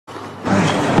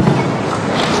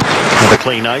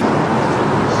clean 8.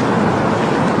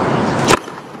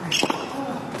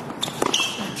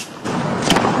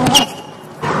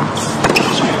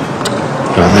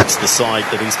 And that's the side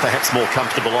that he's perhaps more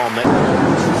comfortable on.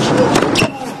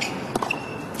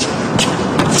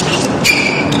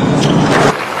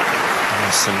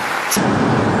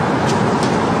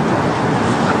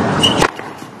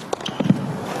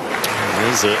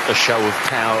 There's a show of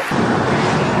power.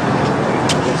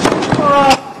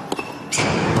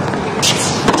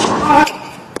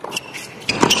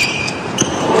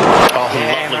 Oh,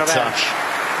 lovely touch.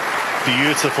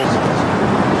 Beautiful.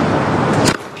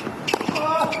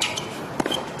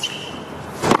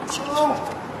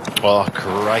 Oh,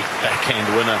 great backhand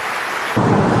winner.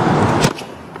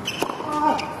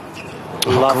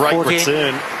 Oh, great 14.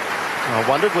 Return. I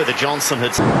wondered whether Johnson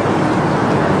had...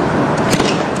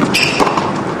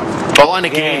 Oh, and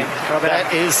again,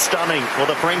 that is stunning. Well,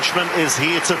 the Frenchman is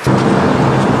here to...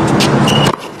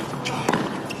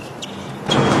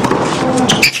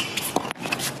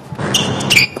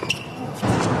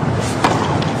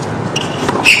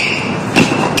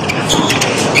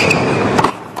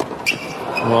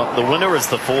 Well, the winner is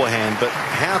the forehand, but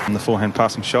how... And the forehand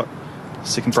passing shot.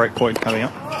 Second break point coming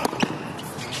up.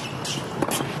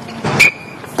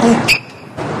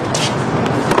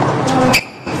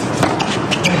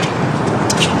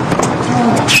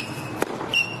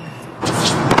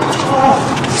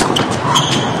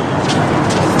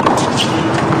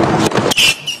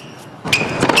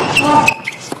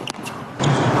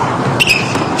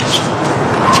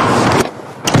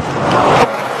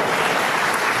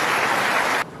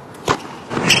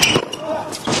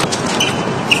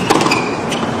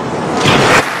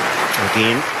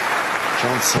 Again,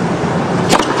 Johnson.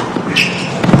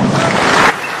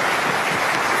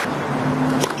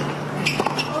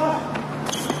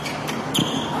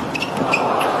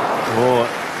 Oh,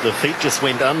 the feet just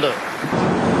went under.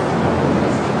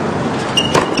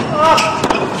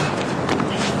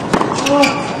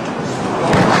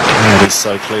 That is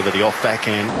so clever, the off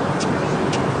backhand.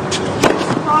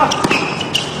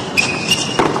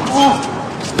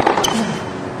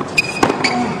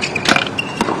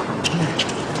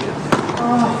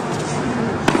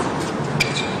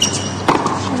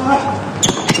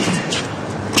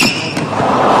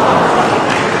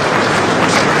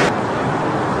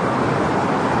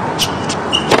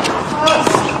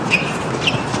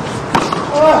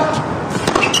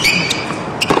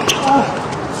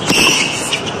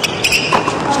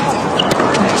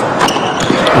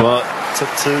 Well, took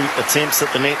 2 attempts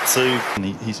at the net to... And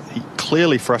he's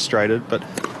clearly frustrated, but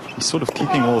he's sort of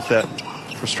keeping all of that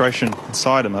frustration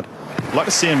inside him. I'd like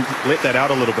to see him let that out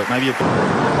a little bit. Maybe a...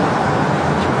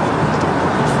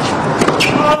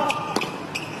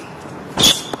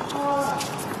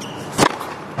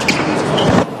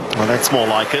 Well, that's more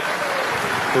like it.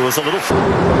 There was a little...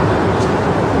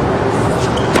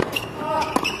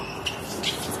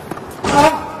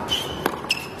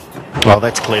 Well,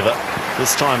 that's clever.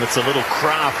 This time it's a little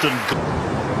craft and...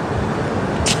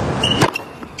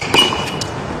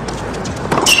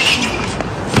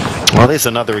 Well, there's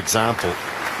another example.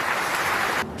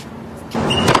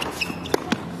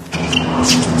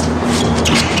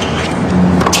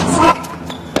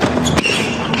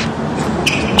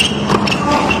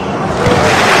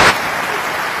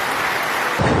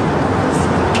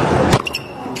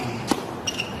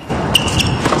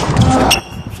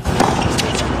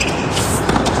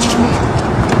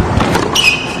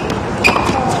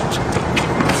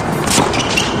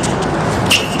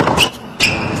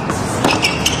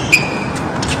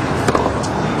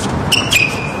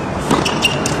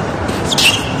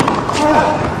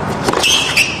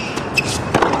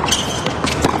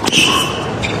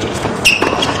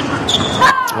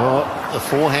 The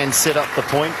forehand set up the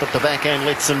point, but the backhand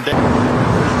lets him down.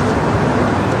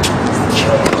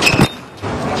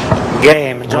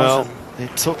 Game, Johnson. Well,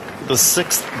 it took the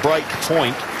 6th break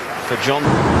point for John.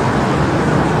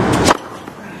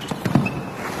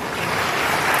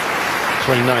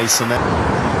 Clean ace and that.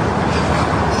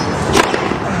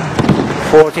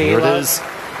 40. Here it is.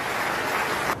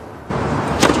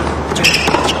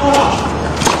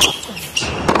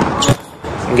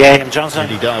 Game, Johnson.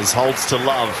 And he does, holds to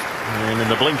love. And in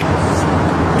the blink.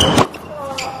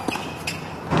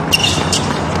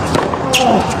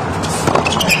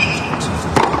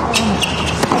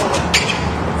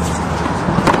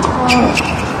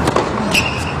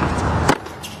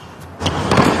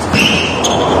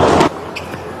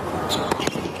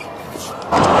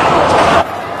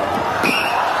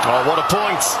 Oh, what a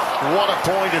point. What a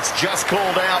point. It's just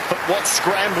called out, but what's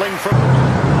scrambling from...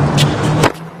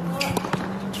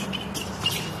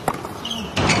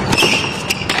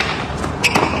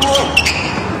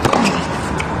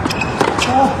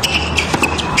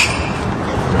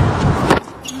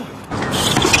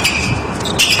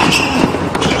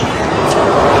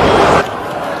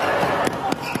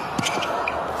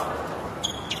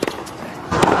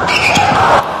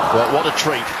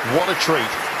 treat. What a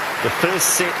treat. The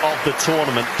first set of the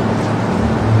tournament.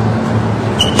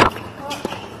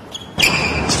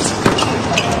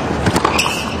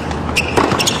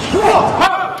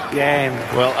 Game.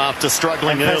 Well, after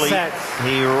struggling early, set.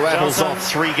 he rattles Johnson.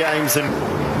 off 3 games in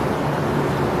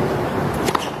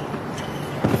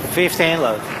 15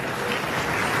 love.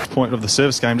 Point of the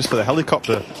service game just for the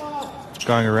helicopter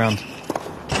going around.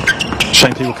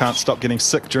 Shame people can't stop getting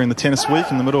sick during the tennis week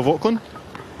in the middle of Auckland.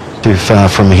 Too far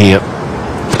from here.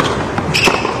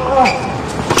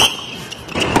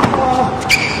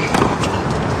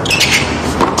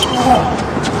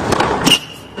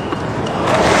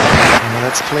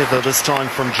 That's clever this time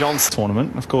from Johnson.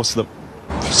 Tournament, of course, the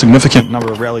significant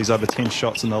number of rallies over 10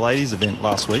 shots in the ladies event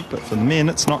last week, but for the men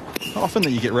it's not often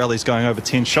that you get rallies going over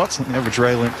 10 shots. The average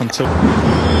rally length until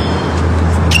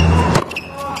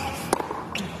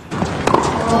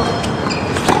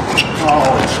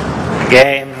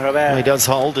Game, Robert. He does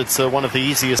hold. It's one of the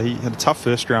easiest. he had a tough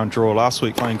first round draw last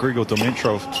week playing Grigor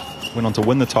Dimitrov, went on to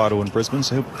win the title in Brisbane,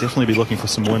 so he'll definitely be looking for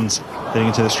some wins heading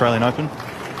into the Australian Open.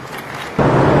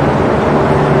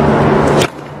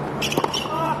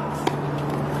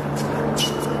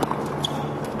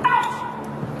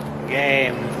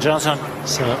 Game, Johnson.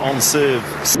 So on serve.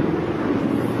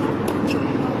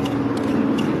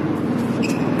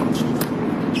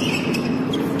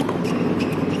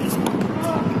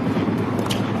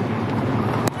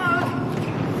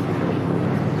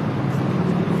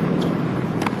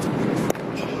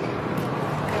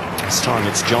 This time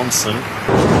it's Johnson.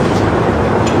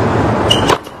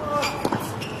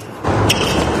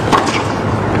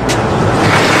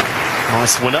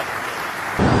 Nice winner.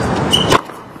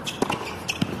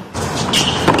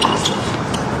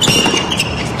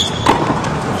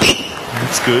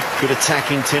 Good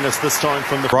attacking tennis this time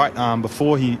from the Right arm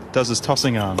before he does his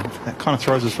tossing arm. That kind of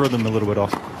throws his rhythm a little bit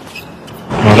off.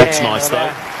 Well, that's nice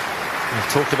though. We've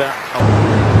talked about.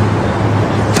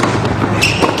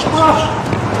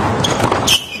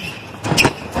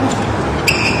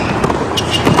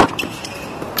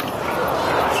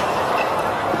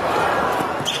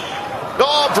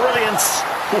 Oh, brilliant!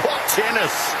 What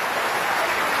tennis!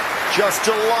 Just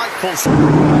delightful.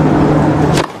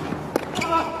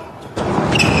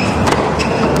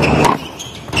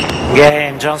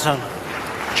 Game, Johnson.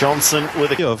 Johnson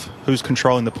with a Of who's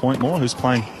controlling the point more, who's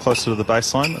playing closer to the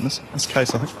baseline. In this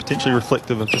case, I think potentially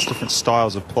reflective of just different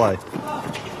styles of play.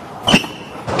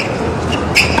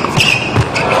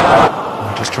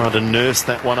 just trying to nurse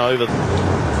that one over.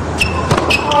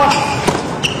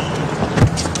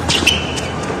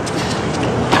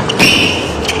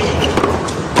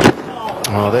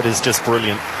 Oh, that is just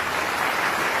brilliant.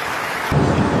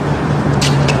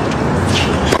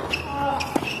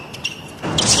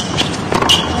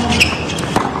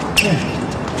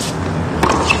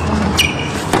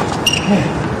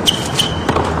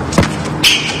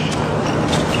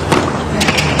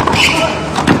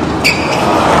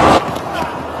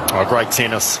 Oh, great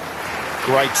tennis.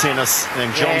 Great tennis.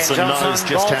 And Johnson, knows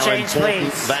just how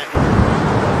important that.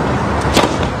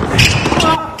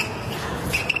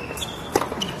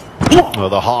 Well,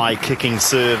 the high kicking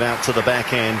serve out to the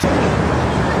backhand.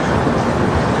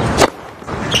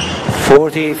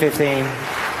 40-15.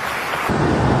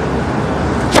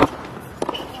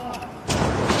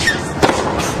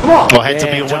 Well, had to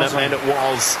be a winner, and it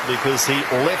was, because he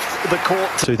left the court.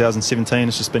 2017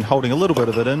 has just been holding a little bit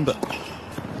of it in, but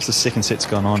as the second set's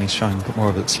gone on, he's showing a bit more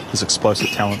of his explosive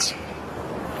talents.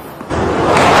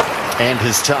 And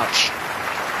his touch.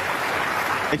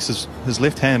 Takes his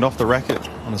left hand off the racket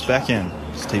on his backhand.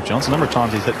 Steve Johnson, a number of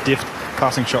times he's hit deft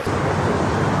passing shots.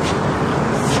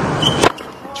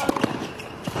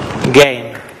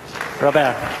 Game,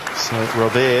 Robert. So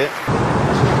Robert.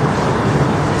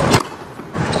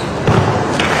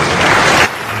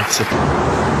 That's it.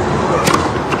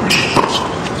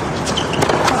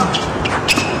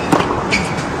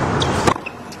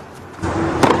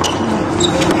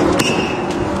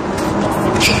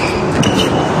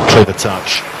 Clever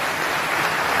touch.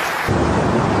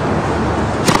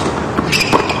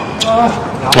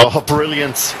 Oh,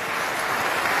 brilliant.